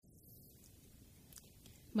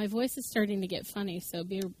My voice is starting to get funny, so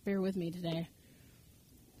bear with me today.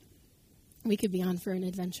 We could be on for an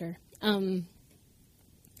adventure. Well,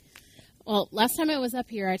 last time I was up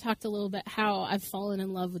here, I talked a little bit how I've fallen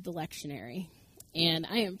in love with the lectionary. And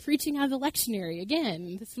I am preaching out of the lectionary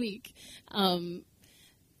again this week.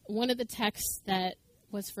 One of the texts that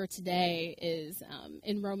was for today is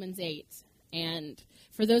in Romans 8. And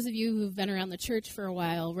for those of you who've been around the church for a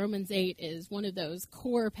while, Romans 8 is one of those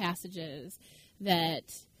core passages that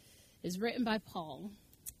is written by Paul.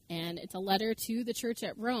 And it's a letter to the church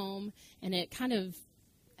at Rome, and it kind of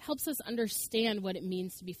helps us understand what it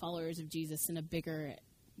means to be followers of Jesus in a bigger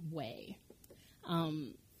way.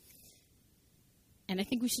 And I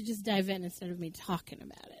think we should just dive in instead of me talking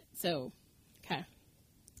about it. So, okay.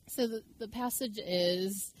 So the passage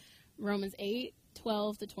is Romans 8,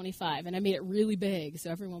 12 to 25, and I made it really big so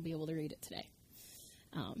everyone will be able to read it today.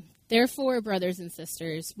 Therefore, brothers and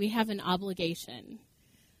sisters, we have an obligation,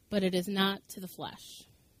 but it is not to the flesh,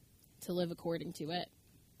 to live according to it.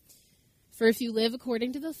 For if you live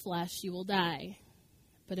according to the flesh, you will die.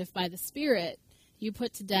 But if by the Spirit you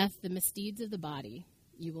put to death the misdeeds of the body,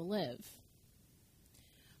 you will live.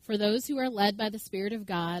 For those who are led by the Spirit of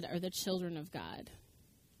God are the children of God.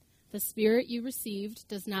 The Spirit you received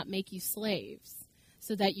does not make you slaves,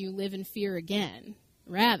 so that you live in fear again.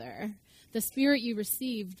 Rather, the Spirit you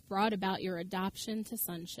received brought about your adoption to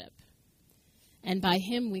sonship. And by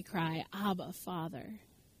him we cry, Abba, Father.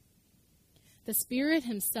 The Spirit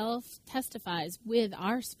himself testifies with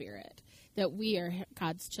our spirit that we are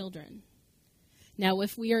God's children. Now,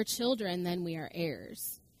 if we are children, then we are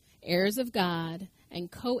heirs, heirs of God and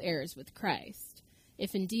co-heirs with Christ,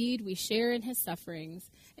 if indeed we share in his sufferings,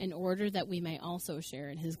 in order that we may also share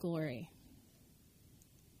in his glory.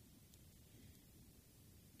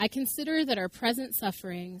 I consider that our present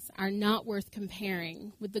sufferings are not worth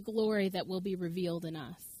comparing with the glory that will be revealed in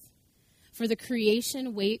us. For the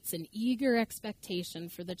creation waits in eager expectation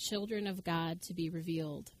for the children of God to be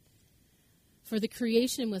revealed. For the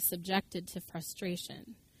creation was subjected to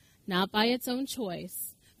frustration, not by its own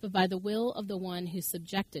choice, but by the will of the one who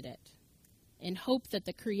subjected it, in hope that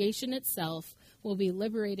the creation itself will be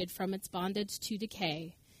liberated from its bondage to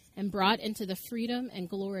decay and brought into the freedom and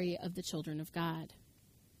glory of the children of God.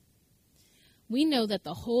 We know that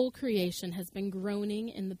the whole creation has been groaning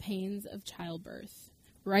in the pains of childbirth,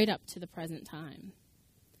 right up to the present time.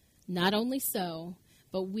 Not only so,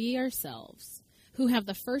 but we ourselves, who have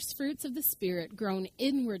the first fruits of the Spirit, groan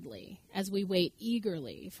inwardly as we wait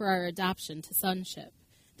eagerly for our adoption to sonship,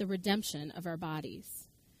 the redemption of our bodies.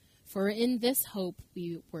 For in this hope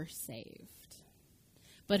we were saved.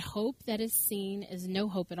 But hope that is seen is no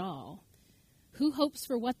hope at all. Who hopes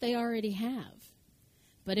for what they already have?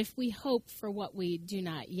 But if we hope for what we do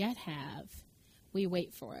not yet have, we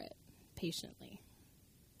wait for it patiently.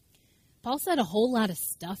 Paul said a whole lot of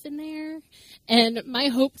stuff in there, and my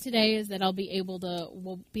hope today is that we'll be able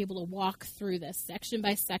to walk through this section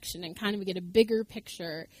by section and kind of get a bigger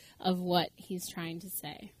picture of what he's trying to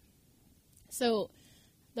say. So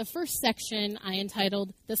the first section I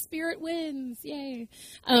entitled, The Spirit Wins, yay.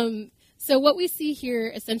 So what we see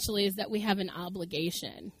here essentially is that we have an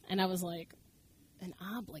obligation, and I was like, an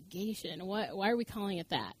obligation? Why are we calling it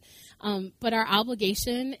that? But our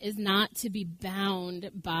obligation is not to be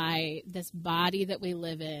bound by this body that we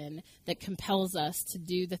live in that compels us to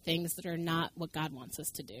do the things that are not what God wants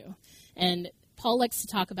us to do. And Paul likes to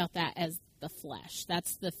talk about that as the flesh.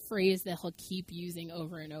 That's the phrase that he'll keep using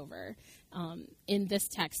over and over in this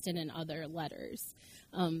text and in other letters.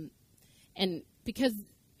 And because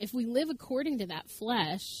if we live according to that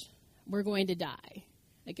flesh, we're going to die.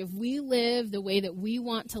 Like, if we live the way that we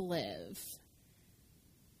want to live,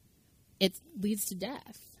 it leads to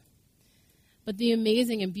death. But the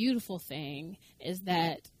amazing and beautiful thing is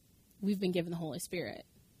that we've been given the Holy Spirit.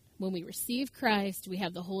 When we receive Christ, we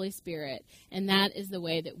have the Holy Spirit, and that is the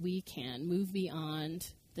way that we can move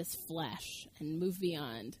beyond this flesh and move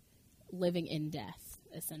beyond living in death,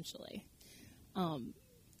 essentially. And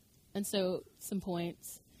so, some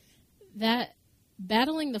points. That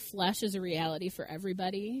battling the flesh is a reality for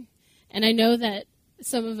everybody. And I know that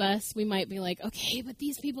some of us, we might be like, okay, but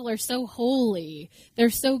these people are so holy.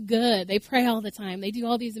 They're so good. They pray all the time. They do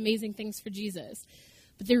all these amazing things for Jesus.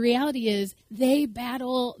 But the reality is they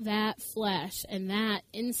battle that flesh and that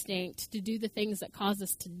instinct to do the things that cause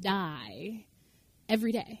us to die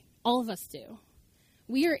every day. All of us do.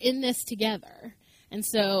 We are in this together. And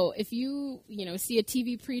so if you see a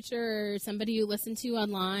TV preacher or somebody you listen to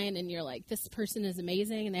online and you're like, this person is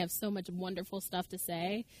amazing and they have so much wonderful stuff to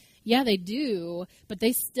say, yeah, they do, but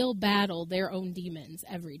they still battle their own demons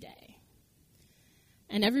every day.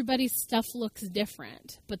 And everybody's stuff looks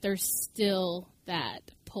different, but there's still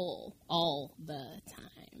that pull all the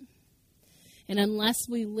time. And unless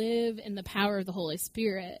we live in the power of the Holy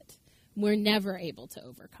Spirit, we're never able to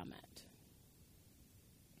overcome it.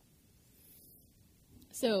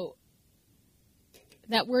 So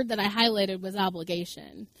that word that I highlighted was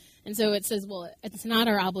obligation. And so it says, well, it's not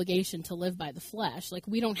our obligation to live by the flesh. Like,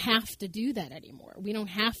 we don't have to do that anymore. We don't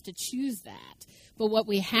have to choose that. But what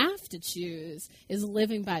we have to choose is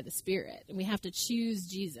living by the Spirit. And we have to choose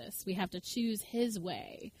Jesus. We have to choose his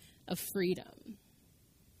way of freedom.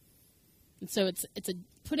 And so it's a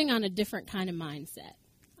putting on a different kind of mindset.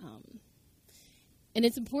 And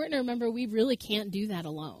it's important to remember we really can't do that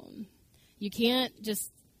alone. You can't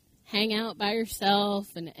just hang out by yourself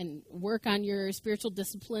and work on your spiritual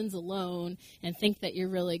disciplines alone and think that you're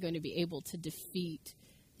really going to be able to defeat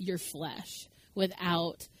your flesh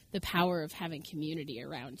without the power of having community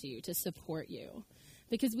around you to support you.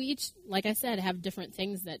 Because we each, like I said, have different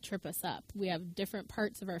things that trip us up. We have different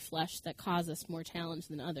parts of our flesh that cause us more challenge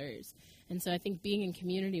than others. And so I think being in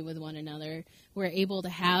community with one another, we're able to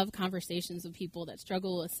have conversations with people that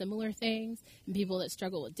struggle with similar things and people that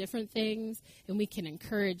struggle with different things, and we can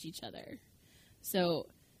encourage each other. So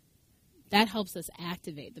that helps us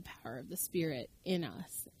activate the power of the Spirit in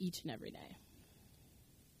us each and every day.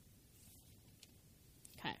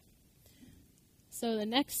 Okay. So the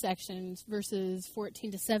next section is verses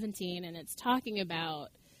 14 to 17, and it's talking about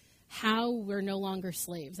how we're no longer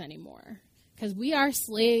slaves anymore. Because we are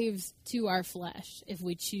slaves to our flesh if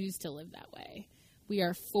we choose to live that way. We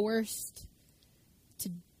are forced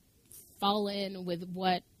to fall in with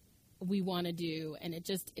what we want to do, and it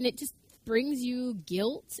just brings you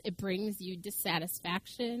guilt, it brings you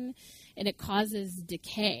dissatisfaction, and it causes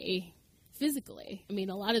decay physically. I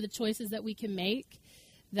mean, a lot of the choices that we can make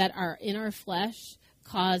that are in our flesh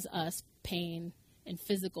cause us pain and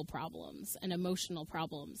physical problems and emotional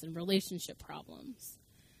problems and relationship problems.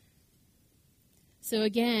 So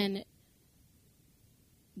again,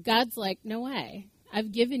 God's like, no way.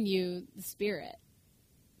 I've given you the Spirit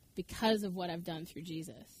because of what I've done through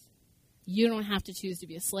Jesus. You don't have to choose to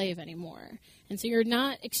be a slave anymore. And so you're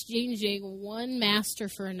not exchanging one master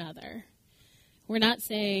for another. We're not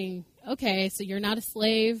saying, okay, so you're not a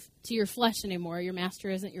slave to your flesh anymore. Your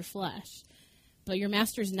master isn't your flesh. But your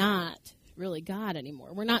master's not really God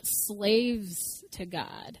anymore. We're not slaves to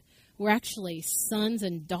God. We're actually sons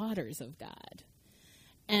and daughters of God.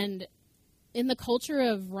 And in the culture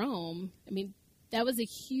of Rome, I mean, that was a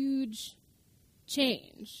huge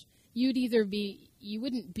change. You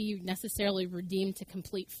wouldn't be necessarily redeemed to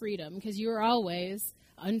complete freedom because you were always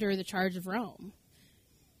under the charge of Rome.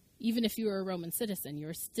 Even if you were a Roman citizen, you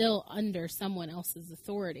were still under someone else's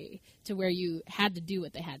authority to where you had to do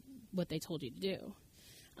what they told you to do.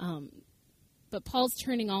 But Paul's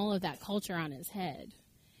turning all of that culture on his head.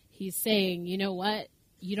 He's saying, you know what?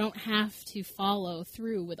 You don't have to follow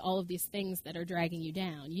through with all of these things that are dragging you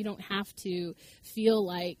down. You don't have to feel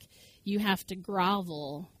like you have to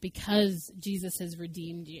grovel because Jesus has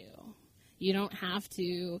redeemed you. You don't have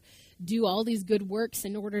to do all these good works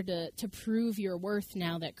in order to prove your worth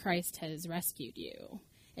now that Christ has rescued you.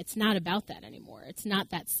 It's not about that anymore. It's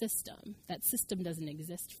not that system. That system doesn't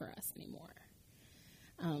exist for us anymore.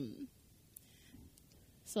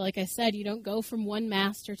 So like I said, you don't go from one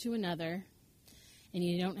master to another. And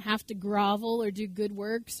you don't have to grovel or do good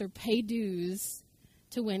works or pay dues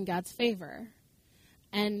to win God's favor.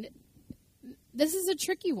 And this is a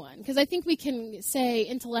tricky one, because I think we can say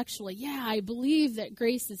intellectually, yeah, I believe that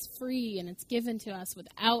grace is free and it's given to us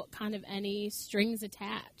without kind of any strings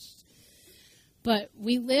attached. But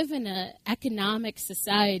we live in an economic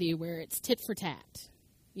society where it's tit for tat.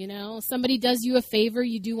 You know, somebody does you a favor,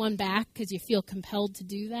 you do one back because you feel compelled to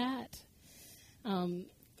do that.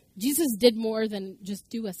 Jesus did more than just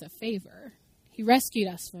do us a favor. He rescued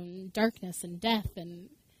us from darkness and death and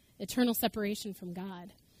eternal separation from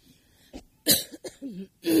God.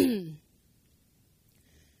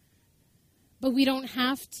 But we don't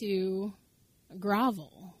have to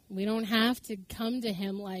grovel. We don't have to come to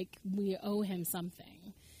him like we owe him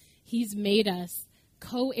something. He's made us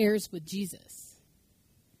co-heirs with Jesus.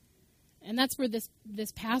 And that's where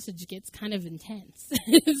this passage gets kind of intense.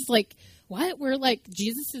 It's like, what? We're like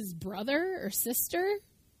Jesus' brother or sister?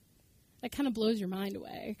 That kind of blows your mind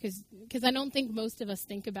away. Because I don't think most of us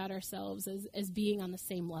think about ourselves as being on the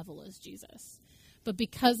same level as Jesus. But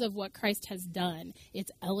because of what Christ has done,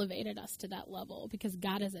 it's elevated us to that level. Because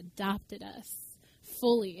God has adopted us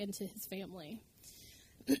fully into his family.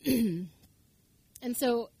 And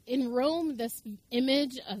so in Rome, this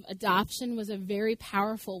image of adoption was a very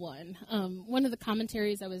powerful one. One of the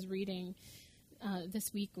commentaries I was reading,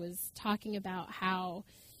 this week was talking about how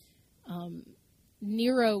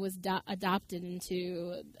Nero was adopted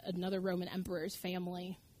into another Roman emperor's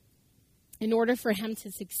family in order for him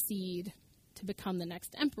to succeed to become the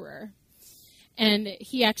next emperor. And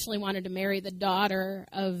he actually wanted to marry the daughter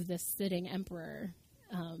of the sitting emperor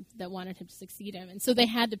that wanted him to succeed him. And so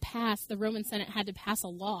the Roman Senate had to pass a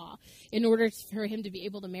law in order for him to be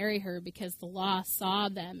able to marry her, because the law saw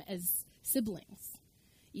them as siblings.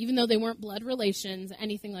 Even though they weren't blood relations,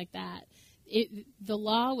 anything like that, the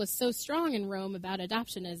law was so strong in Rome about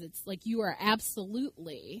adoption as it's like you are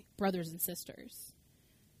absolutely brothers and sisters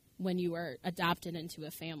when you are adopted into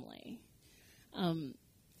a family.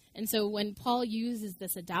 And so when Paul uses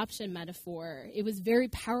this adoption metaphor, it was very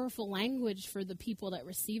powerful language for the people that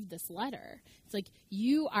received this letter. It's like,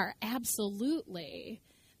 you are absolutely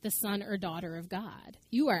the son or daughter of God.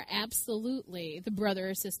 You are absolutely the brother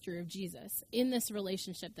or sister of Jesus in this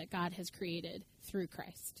relationship that God has created through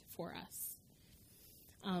Christ for us.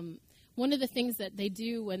 One of the things that they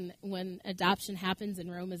do when adoption happens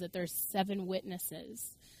in Rome is that there's 7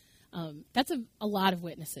 witnesses. That's a lot of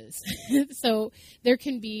witnesses. So there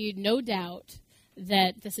can be no doubt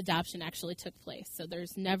that this adoption actually took place. So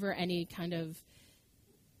there's never any kind of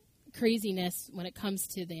craziness when it comes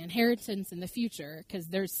to the inheritance in the future, because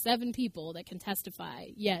there's 7 people that can testify,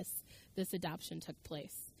 yes, this adoption took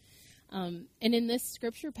place. And in this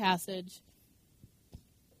scripture passage,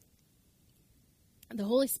 the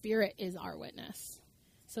Holy Spirit is our witness.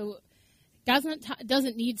 So God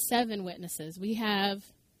doesn't need 7 witnesses. We have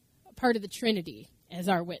part of the Trinity as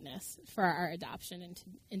our witness for our adoption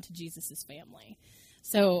into Jesus' family.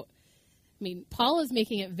 So, I mean, Paul is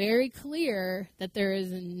making it very clear that there is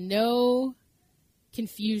no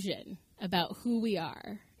confusion about who we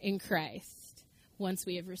are in Christ once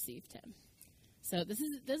we have received him. So this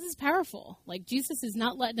is powerful. Like, Jesus is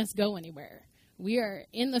not letting us go anywhere. We are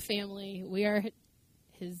in the family. We are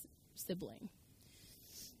his sibling.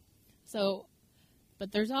 So,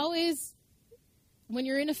 but there's always, when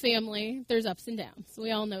you're in a family, there's ups and downs.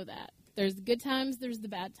 We all know that. There's the good times, there's the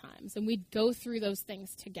bad times. And we go through those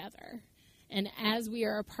things together. And as we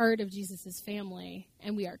are a part of Jesus' family,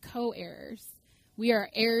 and we are co-heirs, we are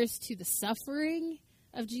heirs to the suffering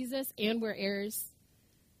of Jesus, and we're heirs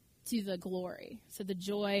to the glory. So the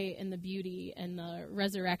joy and the beauty and the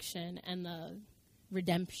resurrection and the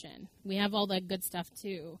redemption. We have all that good stuff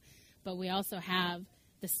too, but we also have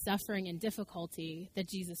the suffering and difficulty that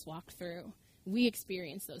Jesus walked through. We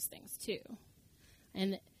experience those things too.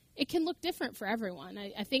 And it can look different for everyone.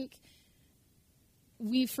 I think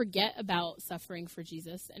we forget about suffering for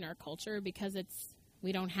Jesus in our culture because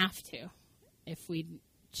we don't have to if we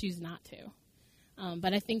choose not to.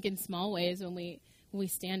 But I think in small ways, when we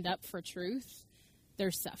stand up for truth,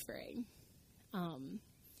 there's suffering.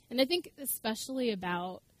 And I think especially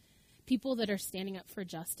about people that are standing up for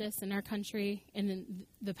justice in our country and in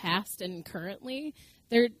the past and currently,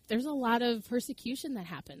 there's a lot of persecution that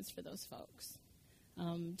happens for those folks.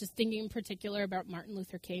 Just thinking in particular about Martin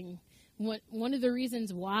Luther King, one of the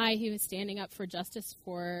reasons why he was standing up for justice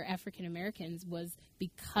for African Americans was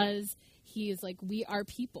because he is like, we are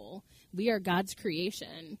people. We are God's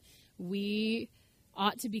creation. We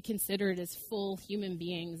ought to be considered as full human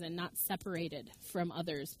beings and not separated from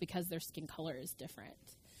others because their skin color is different.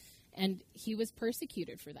 And he was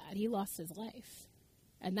persecuted for that. He lost his life.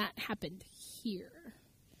 And that happened here.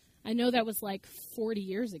 I know that was like 40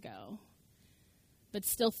 years ago. But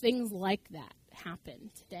still things like that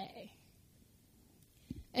happen today.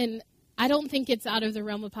 And I don't think it's out of the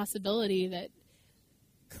realm of possibility that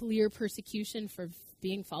clear persecution for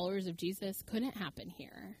being followers of Jesus couldn't happen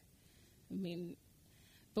here. I mean,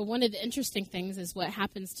 but one of the interesting things is what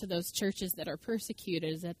happens to those churches that are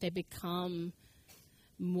persecuted is that they become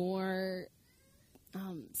more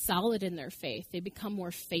solid in their faith. They become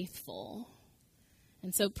more faithful.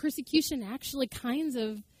 And so persecution actually kind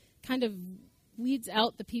of weeds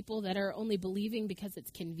out the people that are only believing because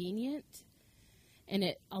it's convenient. And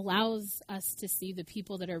it allows us to see the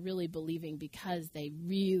people that are really believing because they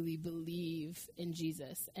really believe in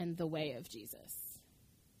Jesus and the way of Jesus.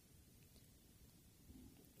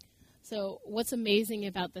 So what's amazing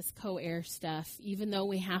about this co-heir stuff, even though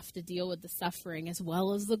we have to deal with the suffering as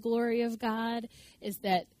well as the glory of God, is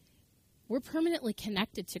that we're permanently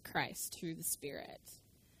connected to Christ through the Spirit.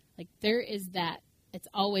 Like, there is that. It's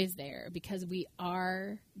always there because we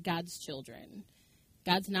are God's children.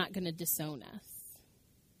 God's not going to disown us.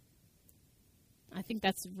 I think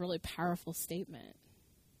that's a really powerful statement.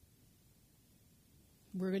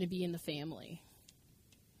 We're going to be in the family.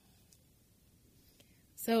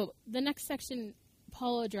 So the next section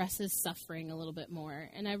Paul addresses suffering a little bit more.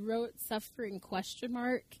 And I wrote suffering ?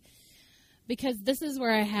 Because this is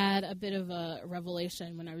where I had a bit of a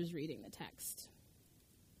revelation when I was reading the text.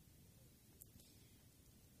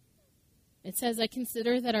 It says, I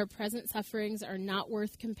consider that our present sufferings are not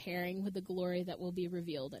worth comparing with the glory that will be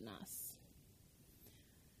revealed in us.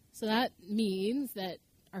 So that means that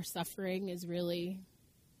our suffering is really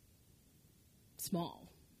small.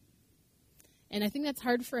 And I think that's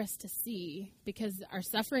hard for us to see because our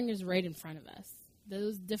suffering is right in front of us.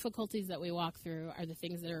 Those difficulties that we walk through are the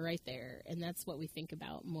things that are right there, and that's what we think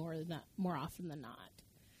about more often than not.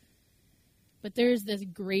 But there's this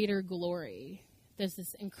greater glory. There's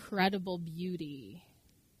this incredible beauty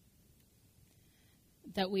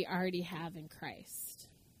that we already have in Christ.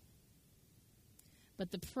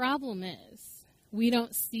 But the problem is, we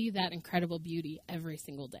don't see that incredible beauty every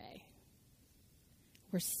single day.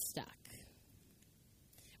 We're stuck.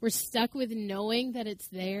 We're stuck with knowing that it's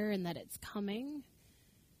there and that it's coming,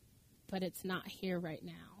 but it's not here right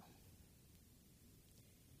now.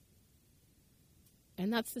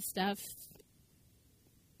 And that's the stuff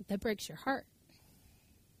that breaks your heart.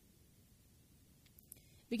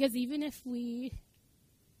 Because even if we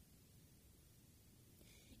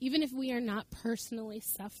are not personally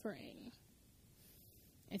suffering,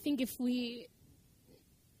 I think if we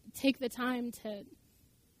take the time to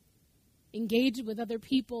engage with other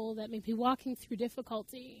people that may be walking through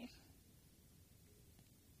difficulty,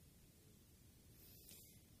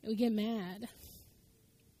 we get mad.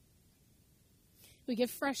 We get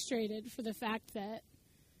frustrated for the fact that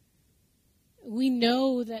we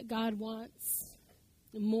know that God wants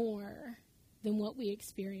more than what we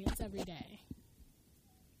experience every day.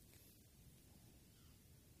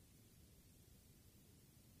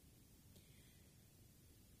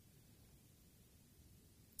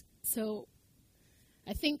 So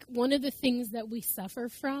I think one of the things that we suffer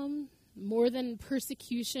from, more than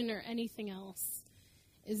persecution or anything else,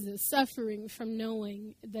 is the suffering from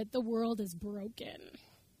knowing that the world is broken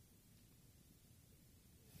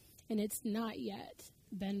and it's not yet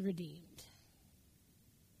been redeemed.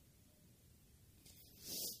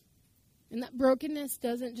 And that brokenness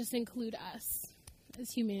doesn't just include us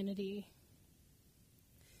as humanity.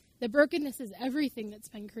 The brokenness is everything that's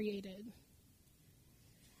been created.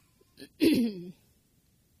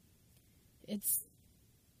 It's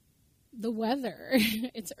the weather.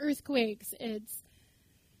 It's earthquakes. It's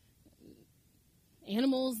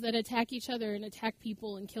animals that attack each other and attack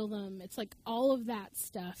people and kill them. It's like all of that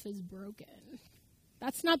stuff is broken.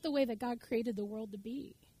 That's not the way that God created the world to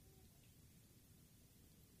be.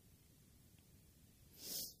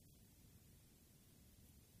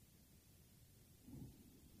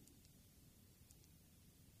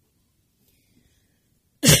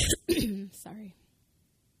 Sorry.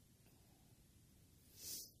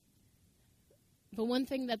 But one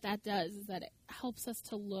thing that does is that it helps us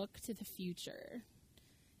to look to the future.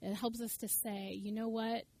 It helps us to say, you know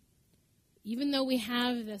what? Even though we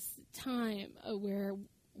have this time where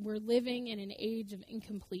we're living in an age of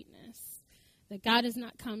incompleteness, that God has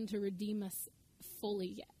not come to redeem us fully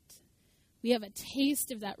yet. We have a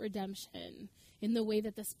taste of that redemption in the way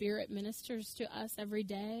that the Spirit ministers to us every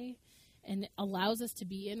day and allows us to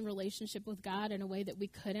be in relationship with God in a way that we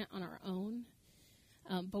couldn't on our own.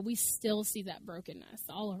 But we still see that brokenness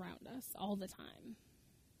all around us, all the time.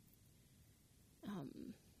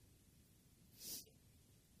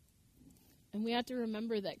 And we have to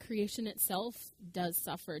remember that creation itself does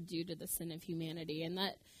suffer due to the sin of humanity, and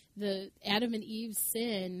that the Adam and Eve's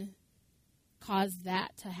sin caused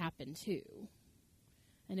that to happen too.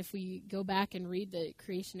 And if we go back and read the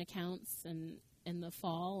creation accounts and the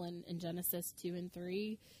fall and in Genesis 2 and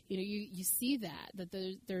 3, you see that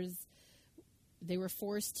they were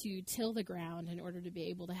forced to till the ground in order to be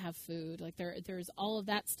able to have food. Like there's all of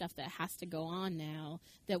that stuff that has to go on now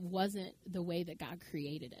that wasn't the way that God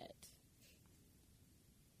created it.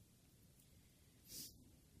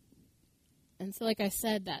 And so, like I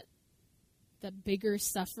said, that the bigger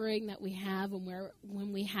suffering that we have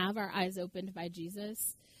when we have our eyes opened by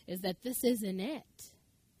Jesus is that this isn't it.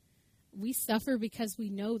 We suffer because we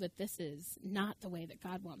know that this is not the way that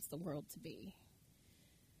God wants the world to be.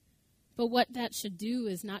 But what that should do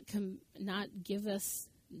is not give us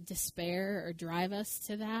despair or drive us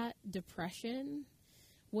to that depression.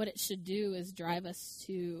 What it should do is drive us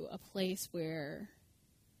to a place where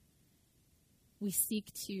we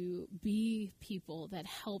seek to be people that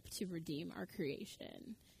help to redeem our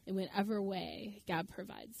creation in whatever way God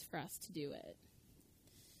provides for us to do it.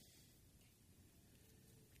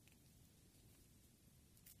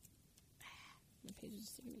 My page is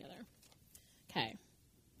sticking together. Okay.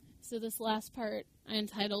 So this last part I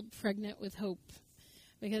entitled "Pregnant with Hope,"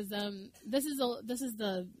 because this is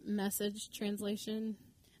the Message translation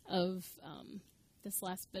of this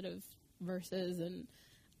last bit of verses. And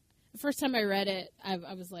the first time I read it,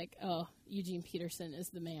 I was like, "Oh, Eugene Peterson is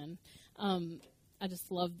the man." I just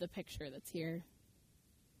love the picture that's here.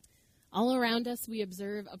 All around us, we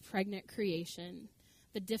observe a pregnant creation.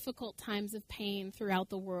 The difficult times of pain throughout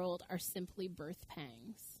the world are simply birth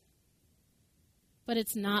pangs. But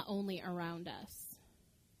it's not only around us.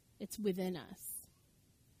 It's within us.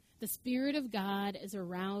 The Spirit of God is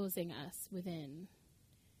arousing us within.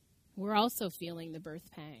 We're also feeling the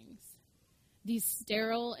birth pangs. These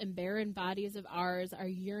sterile and barren bodies of ours are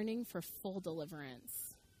yearning for full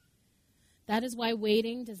deliverance. That is why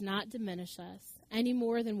waiting does not diminish us, any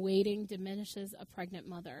more than waiting diminishes a pregnant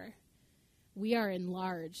mother. We are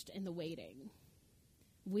enlarged in the waiting.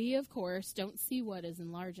 We, of course, don't see what is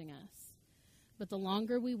enlarging us. But the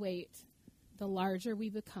longer we wait, the larger we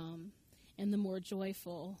become, and the more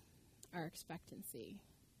joyful our expectancy.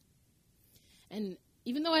 And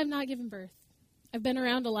even though I have not given birth, I've been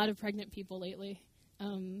around a lot of pregnant people lately.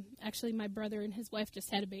 Actually, my brother and his wife just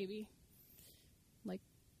had a baby, like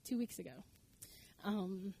 2 weeks ago.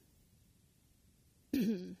 And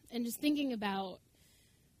just thinking about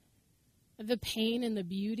the pain and the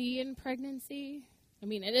beauty in pregnancy. I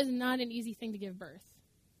mean, it is not an easy thing to give birth,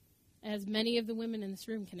 as many of the women in this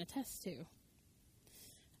room can attest to.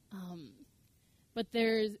 But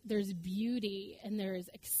there's beauty, and there's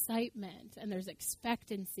excitement, and there's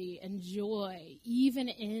expectancy and joy, even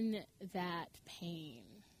in that pain.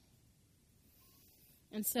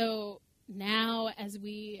 And so now, as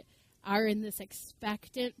we are in this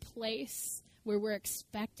expectant place where we're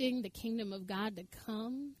expecting the kingdom of God to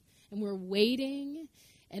come, and we're waiting,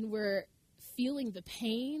 and we're feeling the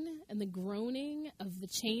pain and the groaning of the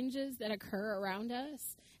changes that occur around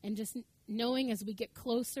us, and just knowing as we get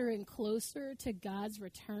closer and closer to God's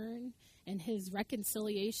return and his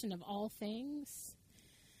reconciliation of all things,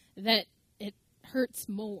 that it hurts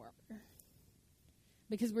more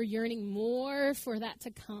because we're yearning more for that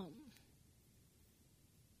to come.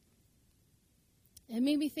 It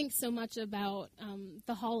made me think so much about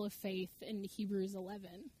the Hall of Faith in Hebrews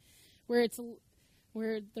 11, where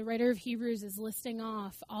the writer of Hebrews is listing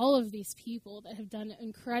off all of these people that have done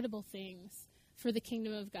incredible things for the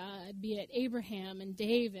kingdom of God, be it Abraham and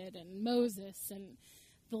David and Moses, and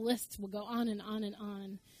the list will go on and on and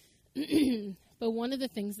on. But one of the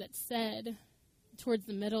things that's said towards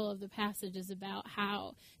the middle of the passage is about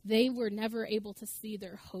how they were never able to see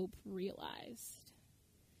their hope realized.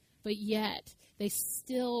 But yet, they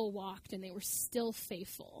still walked and they were still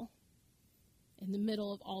faithful in the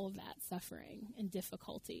middle of all of that suffering and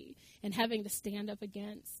difficulty, and having to stand up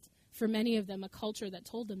against, for many of them, a culture that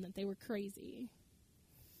told them that they were crazy.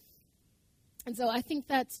 And so I think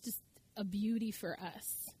that's just a beauty for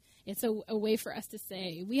us. It's a way for us to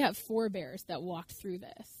say, we have forebears that walked through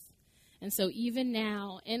this. And so even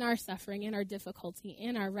now, in our suffering, in our difficulty,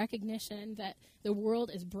 in our recognition that the world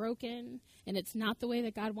is broken and it's not the way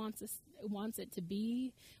that God wants it to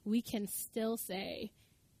be, we can still say,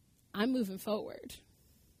 I'm moving forward.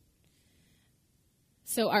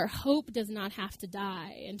 So our hope does not have to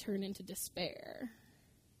die and turn into despair.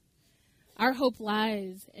 Our hope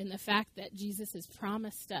lies in the fact that Jesus has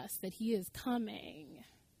promised us that he is coming.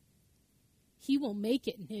 He will make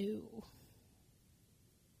it new.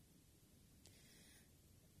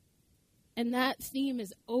 And that theme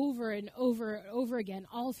is over and over and over again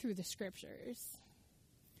all through the scriptures.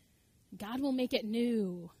 God will make it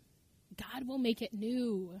new. God will make it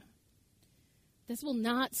new. This will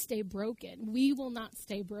not stay broken. We will not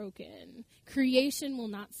stay broken. Creation will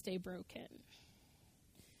not stay broken.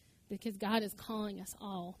 Because God is calling us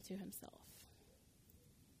all to himself.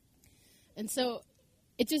 And so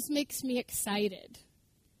it just makes me excited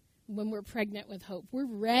when we're pregnant with hope. We're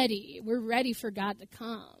ready. We're ready for God to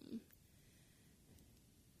come.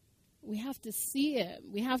 We have to see him.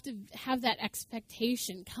 We have to have that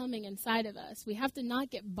expectation coming inside of us. We have to not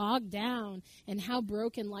get bogged down in how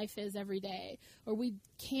broken life is every day. Or we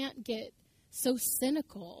can't get so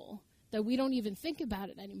cynical that we don't even think about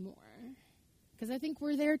it anymore. Because I think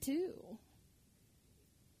we're there too.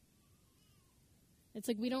 It's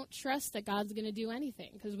like we don't trust that God's going to do anything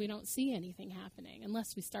because we don't see anything happening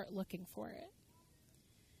unless we start looking for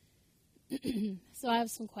it. So I have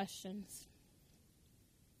some questions.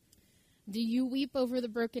 Do you weep over the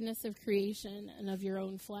brokenness of creation and of your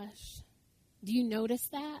own flesh? Do you notice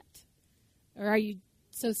that? Or are you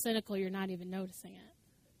so cynical you're not even noticing it?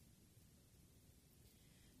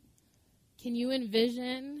 Can you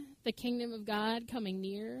envision the kingdom of God coming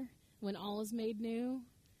near when all is made new?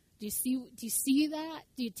 Do you see that?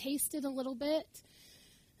 Do you taste it a little bit?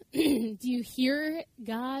 Do you hear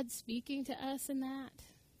God speaking to us in that?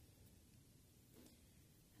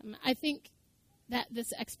 I think that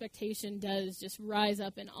this expectation does just rise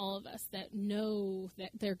up in all of us that know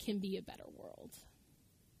that there can be a better world.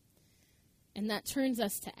 And that turns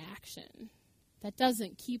us to action. That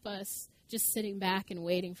doesn't keep us just sitting back and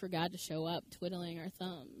waiting for God to show up, twiddling our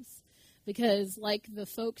thumbs. Because like the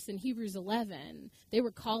folks in Hebrews 11, they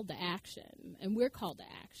were called to action, and we're called to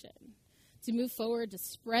action, to move forward, to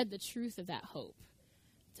spread the truth of that hope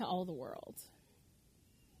to all the world.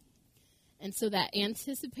 And so that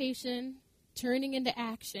anticipation, turning into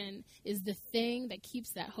action, is the thing that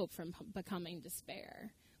keeps that hope from becoming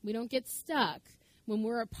despair. We don't get stuck when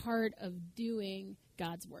we're a part of doing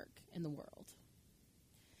God's work in the world.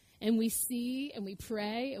 And we see and we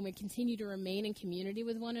pray and we continue to remain in community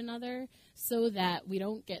with one another so that we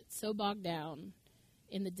don't get so bogged down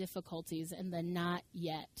in the difficulties and the not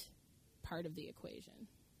yet part of the equation.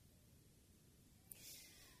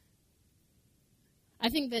 I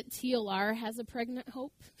think that TLR has a pregnant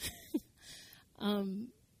hope.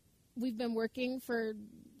 We've been working for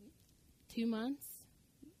 2 months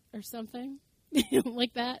or something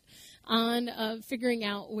like that on figuring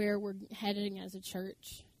out where we're heading as a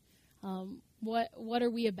church. What are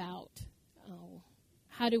we about?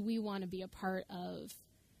 How do we want to be a part of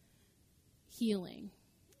healing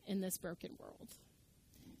in this broken world?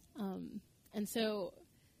 And so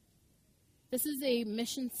this is a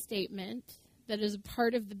mission statement that is a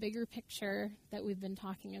part of the bigger picture that we've been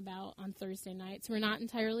talking about on Thursday nights. We're not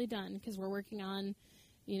entirely done because we're working on,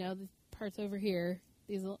 the parts over here.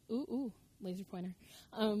 These laser pointer.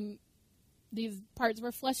 These parts,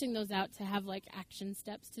 we're fleshing those out to have action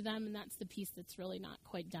steps to them, and that's the piece that's really not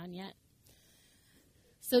quite done yet.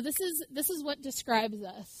 So this is what describes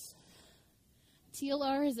us.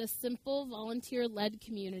 TLR is a simple, volunteer-led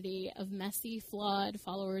community of messy, flawed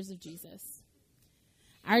followers of Jesus.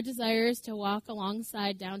 Our desire is to walk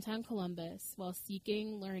alongside downtown Columbus while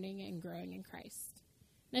seeking, learning, and growing in Christ.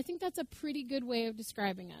 And I think that's a pretty good way of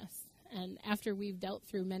describing us. And after we've dealt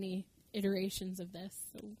through many iterations of this,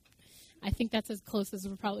 so I think that's as close as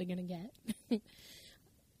we're probably going to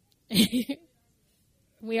get.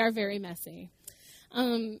 We are very messy,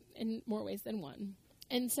 in more ways than one.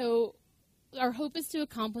 And so our hope is to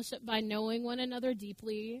accomplish it by knowing one another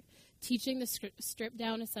deeply, teaching the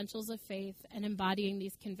stripped-down essentials of faith, and embodying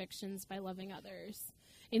these convictions by loving others.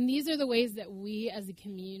 And these are the ways that we as a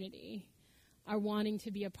community are wanting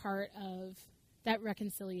to be a part of that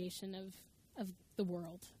reconciliation of the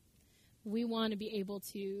world. We want to be able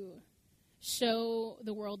to show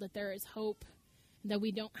the world that there is hope, that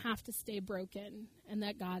we don't have to stay broken, and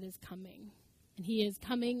that God is coming. And he is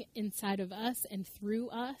coming inside of us and through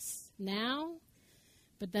us now,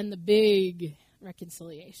 but then the big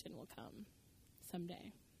reconciliation will come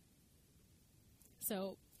someday.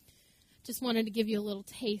 So just wanted to give you a little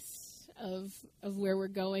taste of where we're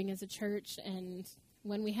going as a church, and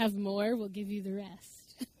when we have more, we'll give you the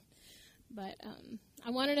rest. But I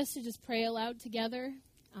wanted us to just pray aloud together.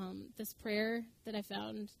 This prayer that I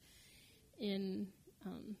found in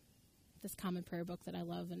this common prayer book that I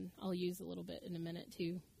love, and I'll use a little bit in a minute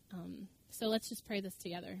too. So let's just pray this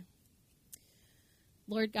together.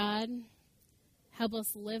 Lord God, help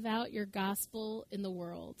us live out your gospel in the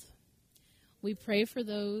world. We pray for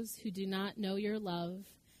those who do not know your love,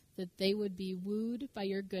 that they would be wooed by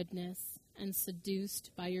your goodness and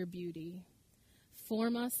seduced by your beauty.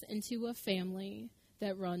 Form us into a family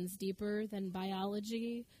that runs deeper than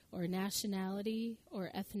biology or nationality or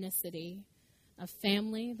ethnicity, a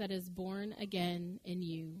family that is born again in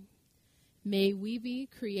you. May we be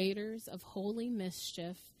creators of holy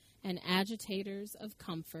mischief and agitators of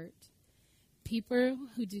comfort, people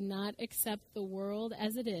who do not accept the world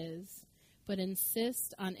as it is, but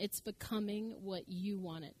insist on its becoming what you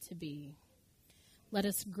want it to be. Let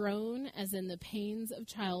us groan as in the pains of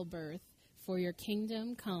childbirth, for your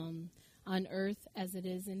kingdom come on earth as it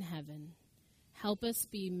is in heaven. Help us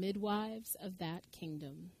be midwives of that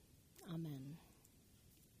kingdom. Amen.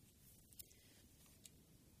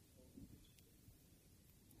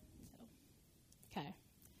 Okay.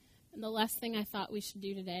 And the last thing I thought we should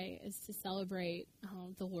do today is to celebrate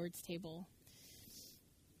the Lord's table.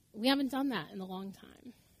 We haven't done that in a long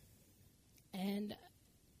time. And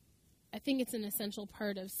I think it's an essential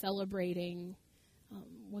part of celebrating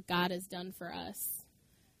what God has done for us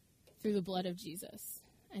through the blood of Jesus.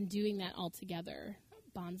 And doing that all together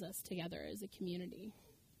bonds us together as a community.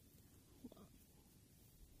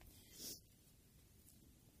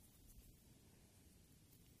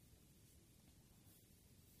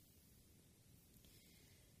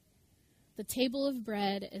 The table of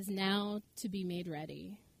bread is now to be made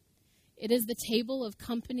ready. It is the table of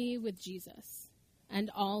company with Jesus and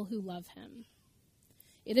all who love him.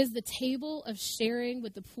 It is the table of sharing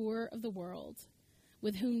with the poor of the world,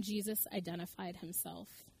 with whom Jesus identified himself.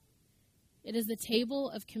 It is the table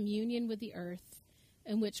of communion with the earth,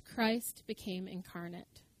 in which Christ became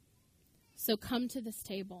incarnate. So come to this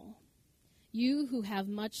table, you who have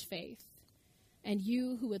much faith, and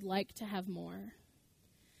you who would like to have more.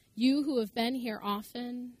 You who have been here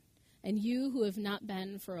often, and you who have not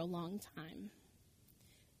been for a long time.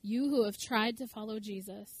 You who have tried to follow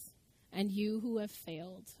Jesus, and you who have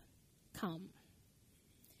failed. Come.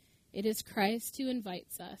 It is Christ who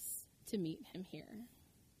invites us to meet him here.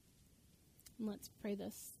 And let's pray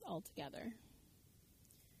this all together.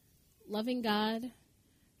 Loving God,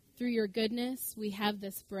 through your goodness, we have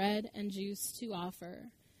this bread and juice to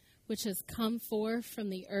offer, which has come forth from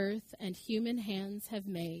the earth and human hands have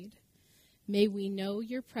made. May we know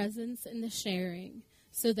your presence in the sharing,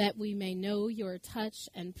 so that we may know your touch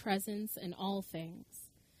and presence in all things.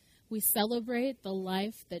 We celebrate the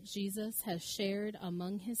life that Jesus has shared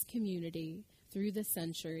among his community through the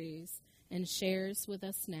centuries and shares with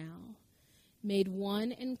us now. Made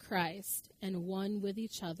one in Christ and one with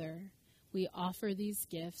each other, we offer these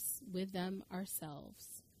gifts with them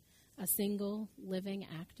ourselves, a single living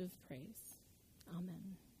act of praise.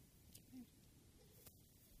 Amen.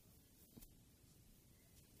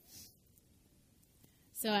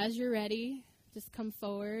 So as you're ready, just come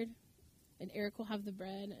forward, and Eric will have the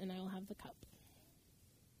bread, and I will have the cup.